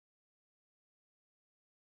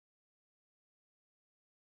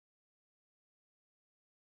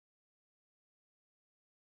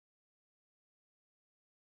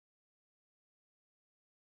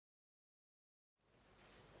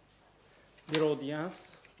Dear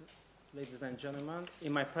audience, ladies and gentlemen,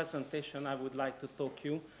 in my presentation I would like to talk to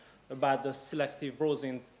you about the selective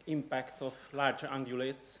browsing impact of large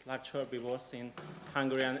ungulates, large herbivores in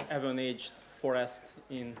Hungarian even-aged forest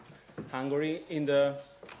in Hungary in the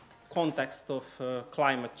context of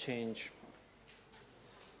climate change.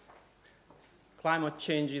 Climate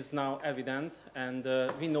change is now evident, and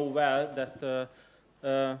we know well that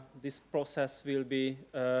this process will be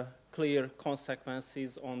clear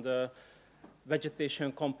consequences on the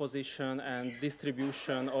vegetation composition and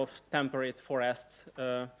distribution of temperate forests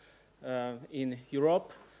in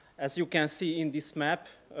Europe. As you can see in this map,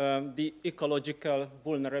 the ecological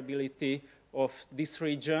vulnerability of this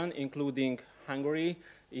region, including Hungary,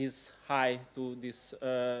 is high to this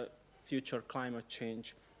future climate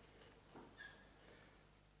change.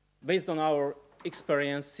 Based on our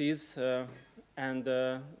experiences and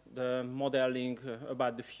the modeling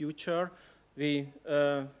about the future, we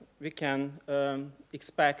can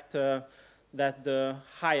expect that the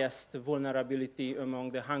highest vulnerability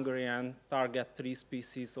among the Hungarian target tree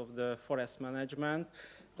species of the forest management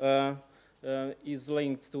is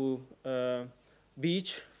linked to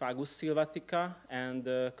beech, Fagus sylvatica, and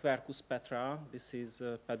Quercus petra. This is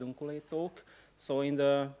pedunculate oak. So in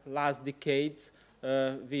the last decades,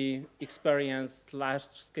 we experienced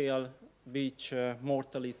large-scale beech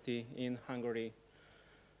mortality in Hungary.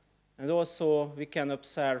 And also, we can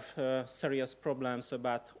observe serious problems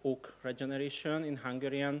about oak regeneration in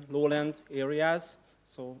Hungarian lowland areas.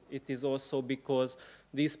 So it is also because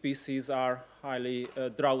these species are highly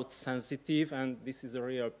drought sensitive, and this is a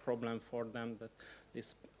real problem for them, that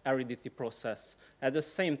this aridity process. At the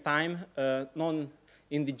same time,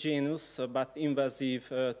 non-indigenous but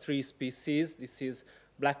invasive tree species, this is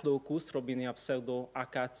black locust, Robinia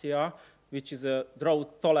pseudo-acacia, which is a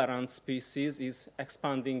drought-tolerant species, is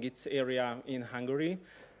expanding its area in Hungary,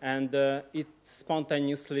 and it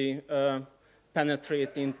spontaneously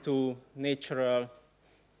penetrates into natural,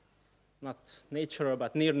 not natural,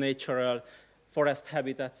 but near-natural forest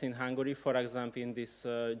habitats in Hungary, for example, in this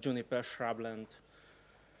juniper shrubland.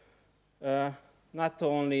 Not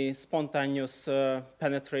only spontaneous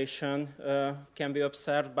penetration can be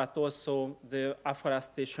observed, but also the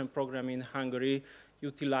afforestation program in Hungary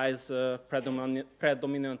utilize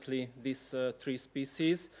predominantly these tree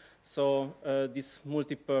species. So this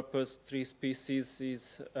multi-purpose tree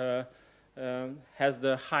species has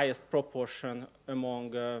the highest proportion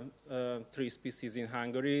among tree species in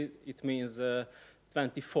Hungary. It means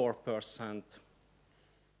 24%.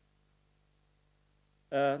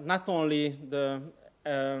 Not only the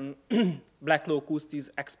black locust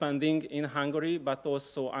is expanding in Hungary, but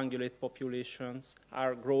also ungulate populations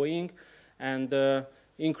are growing, and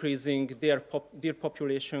increasing their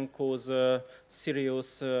population cause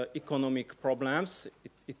serious economic problems.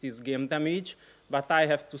 It is game damage, but I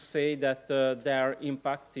have to say that their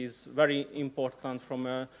impact is very important from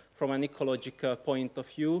an ecological point of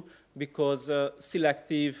view, because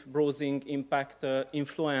selective browsing impact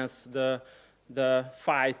influence the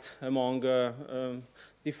fight among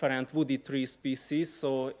different woody tree species,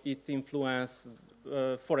 so it influences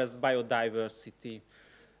forest biodiversity.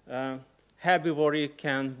 Herbivory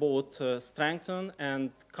can both strengthen and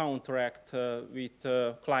counteract with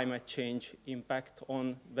climate change impact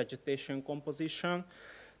on vegetation composition.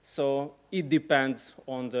 So it depends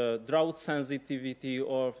on the drought sensitivity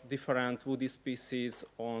of different woody species,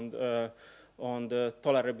 on the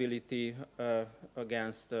tolerability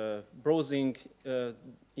against browsing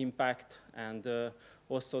impact, and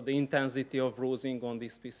also the intensity of browsing on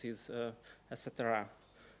these species, etc.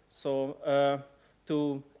 So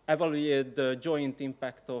to evaluate the joint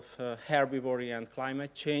impact of herbivory and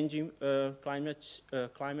climate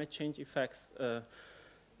change effects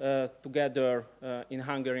together in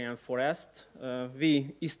Hungarian forest,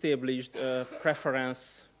 we established a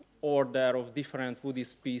preference order of different woody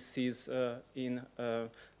species in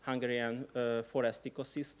Hungarian forest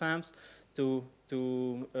ecosystems to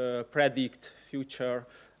predict future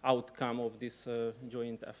outcome of these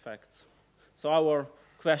joint effects. So our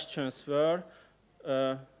questions were,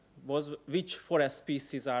 which forest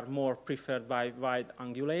species are more preferred by wild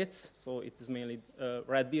ungulates? So it is mainly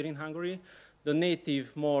red deer in Hungary. The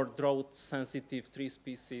native, more drought-sensitive tree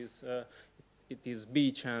species, it is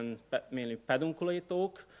beech and mainly pedunculate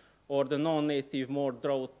oak, or the non-native, more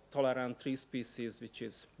drought-tolerant tree species, which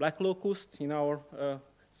is black locust in our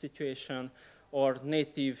situation, or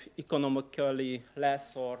native, economically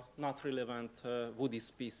less or not relevant woody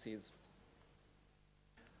species.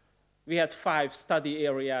 We had 5 study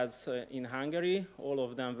areas in Hungary. All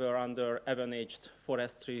of them were under even-aged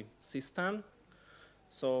forestry system.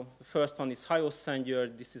 So the first one is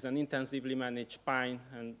Hyoscynger. This is an intensively managed pine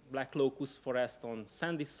and black locust forest on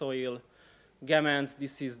sandy soil. Gamens,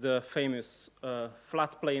 this is the famous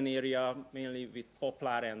floodplain area, mainly with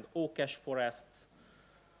poplar and oak ash forests.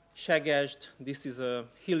 Szeged, this is a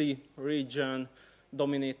hilly region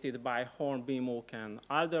dominated by hornbeam oak and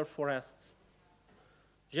alder forests.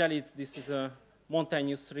 Želic, this is a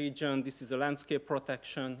mountainous region. This is a landscape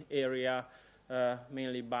protection area,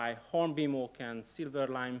 mainly by hornbeam oak and silver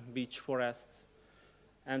lime beech forest.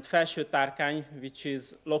 And Felső-Tárkány, which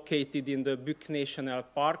is located in the Bükk National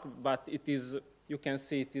Park, but it is, you can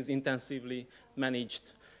see it is intensively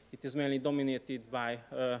managed. It is mainly dominated by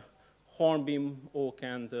hornbeam oak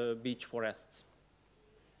and beech forests.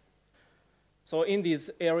 So in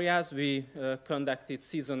these areas, we conducted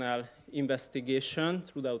seasonal investigation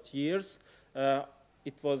throughout years.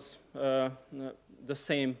 It was the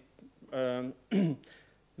same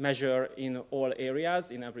measure in all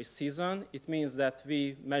areas in every season. It means that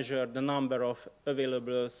we measure the number of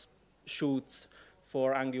available shoots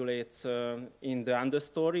for ungulates in the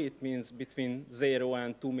understory. It means between 0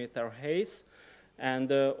 and 2 meter height.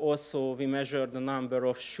 And also we measure the number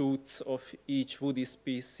of shoots of each woody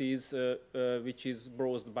species which is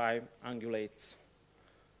browsed by ungulates.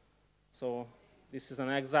 So this is an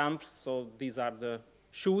example. So these are the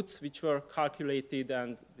shoots which were calculated,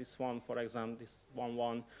 and this one, for example, this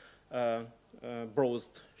one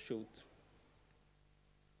browsed shoot.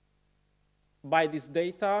 By this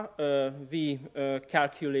data, we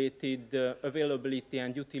calculated the availability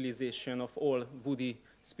and utilization of all woody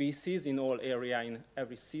species in all area in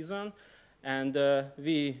every season, and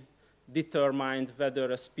we determined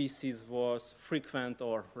whether a species was frequent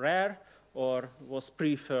or rare, or was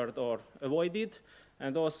preferred or avoided,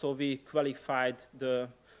 and also we qualified the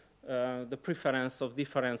preference of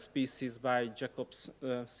different species by Jacob's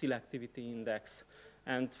selectivity index.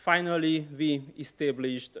 And finally, we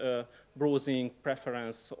established a browsing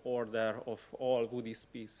preference order of all woody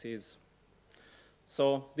species.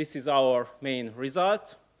 So this is our main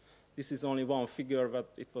result. This is only one figure, but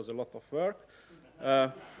it was a lot of work.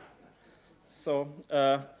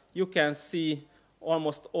 You can see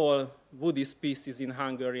almost all woody species in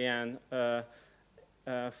Hungarian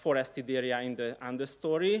forested area in the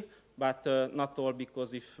understory, but not all,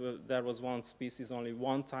 because if there was one species only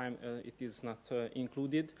one time, it is not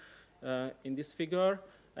included in this figure.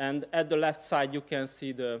 And at the left side, you can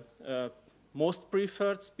see the most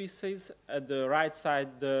preferred species. At the right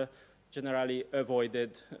side, the generally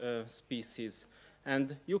avoided species.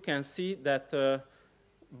 And you can see that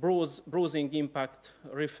browsing impact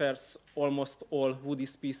refers almost all woody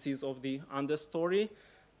species of the understory,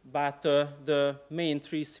 but the main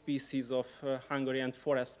 3 species of Hungarian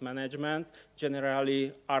forest management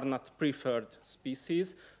generally are not preferred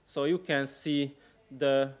species. So you can see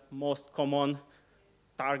the most common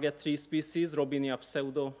target 3 species, Robinia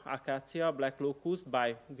pseudo-acacia, black locust,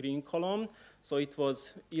 by green column. So it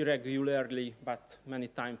was irregularly, but many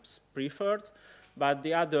times preferred. But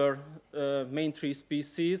the other main 3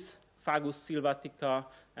 species, Fagus sylvatica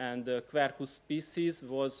and Quercus species,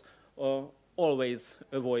 was always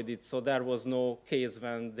avoided. So there was no case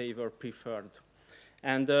when they were preferred.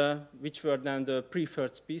 And which were then the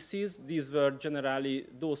preferred species? These were generally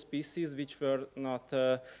those species which were not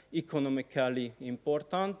economically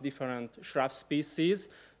important, different shrub species.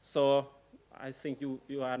 So I think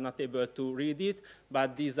you are not able to read it,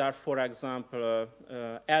 but these are, for example,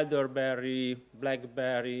 elderberry,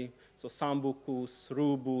 blackberry, so sambucus,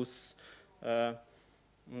 rubus,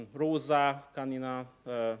 rosa canina,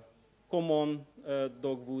 common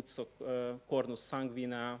dogwood, so Cornus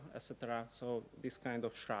sanguina, etc. So this kind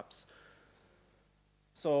of shrubs.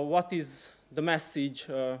 So what is the message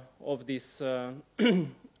of this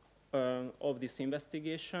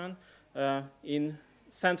investigation? In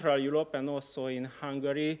Central Europe and also in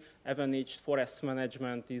Hungary, advantaged forest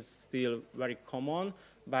management is still very common,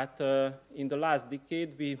 but in the last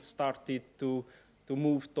decade we started to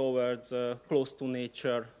move towards close to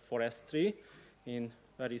nature forestry in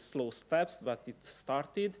very slow steps, but it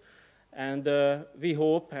started. And we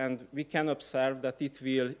hope and we can observe that it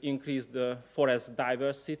will increase the forest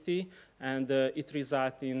diversity, and it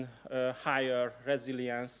results in higher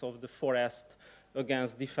resilience of the forest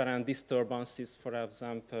against different disturbances, for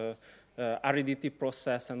example, aridity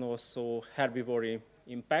process and also herbivore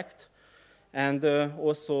impact. And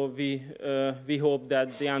also we hope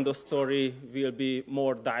that the understory will be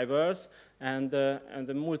more diverse, and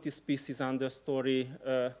the multi-species understory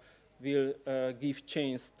will give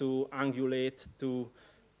chance to ungulate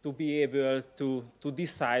to be able to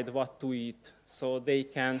decide what to eat, so they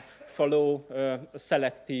can follow a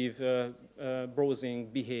selective browsing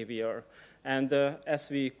behavior. And as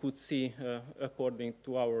we could see, according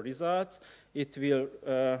to our results, it will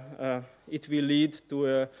lead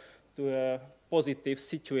to a positive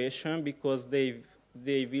situation because they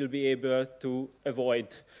will be able to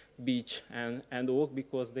avoid beech and oak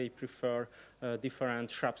because they prefer different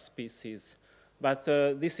shrub species. But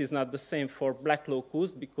this is not the same for black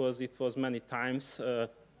locust because it was many times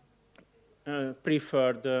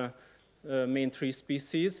preferred main tree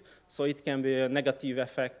species. So it can be a negative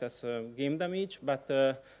effect as game damage, but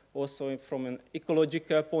also from an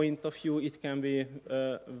ecological point of view, it can be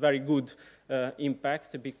a very good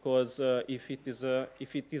impact because if it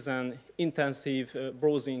is an intensive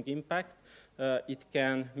browsing impact, it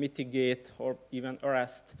can mitigate or even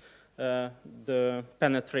arrest the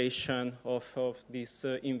penetration of these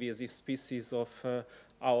invasive species of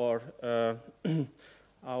our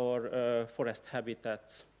forest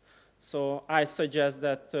habitats. So I suggest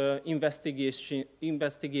that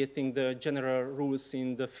investigating the general rules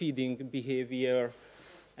in the feeding behavior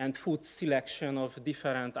and food selection of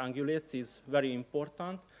different ungulates is very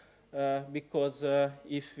important because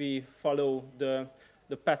if we follow the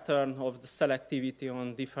pattern of the selectivity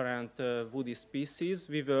on different woody species,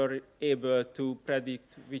 we were able to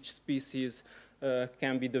predict which species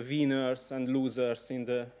can be the winners and losers in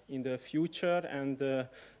the future, and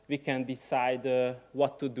we can decide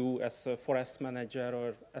what to do as a forest manager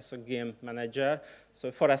or as a game manager.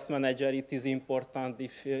 So forest manager, it is important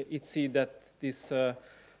if it sees that this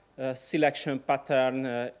selection pattern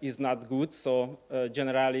is not good, so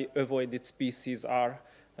generally avoided species are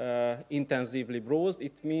intensively browsed.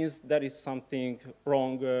 It means there is something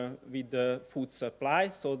wrong with the food supply,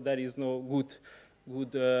 so there is no good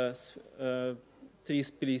tree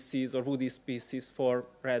species or woody species for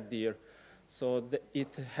red deer. So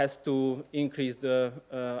it has to increase the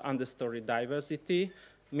understory diversity.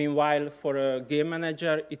 Meanwhile, for a game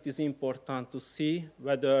manager, it is important to see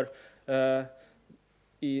whether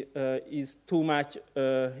is too much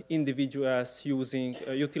individuals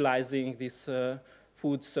utilizing this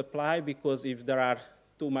food supply, because if there are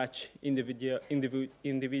too much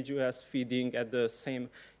individuals feeding at the same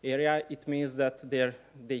area, it means that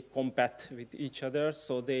they compete with each other,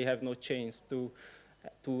 so they have no chance to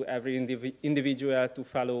every individual to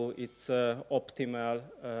follow its optimal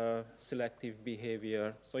selective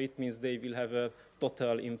behavior. So it means they will have a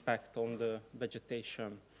total impact on the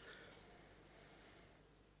vegetation.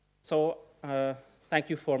 So thank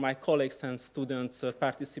you for my colleagues and students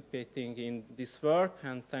participating in this work,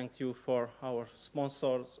 and thank you for our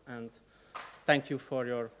sponsors, and thank you for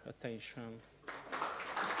your attention.